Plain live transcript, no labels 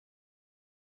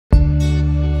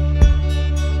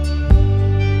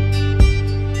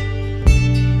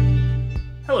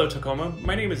Tacoma.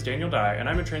 My name is Daniel Dye, and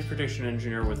I'm a transportation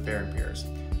engineer with Fehr and Peers.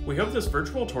 We hope this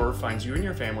virtual tour finds you and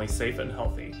your family safe and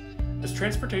healthy. As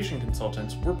transportation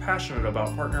consultants, we're passionate about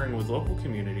partnering with local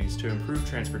communities to improve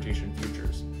transportation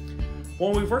futures.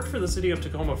 While we've worked for the city of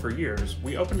Tacoma for years,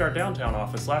 we opened our downtown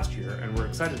office last year, and we're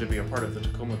excited to be a part of the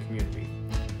Tacoma community.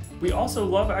 We also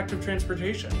love active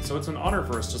transportation, so it's an honor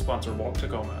for us to sponsor Walk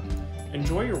Tacoma.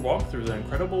 Enjoy your walk through the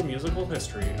incredible musical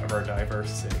history of our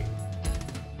diverse city.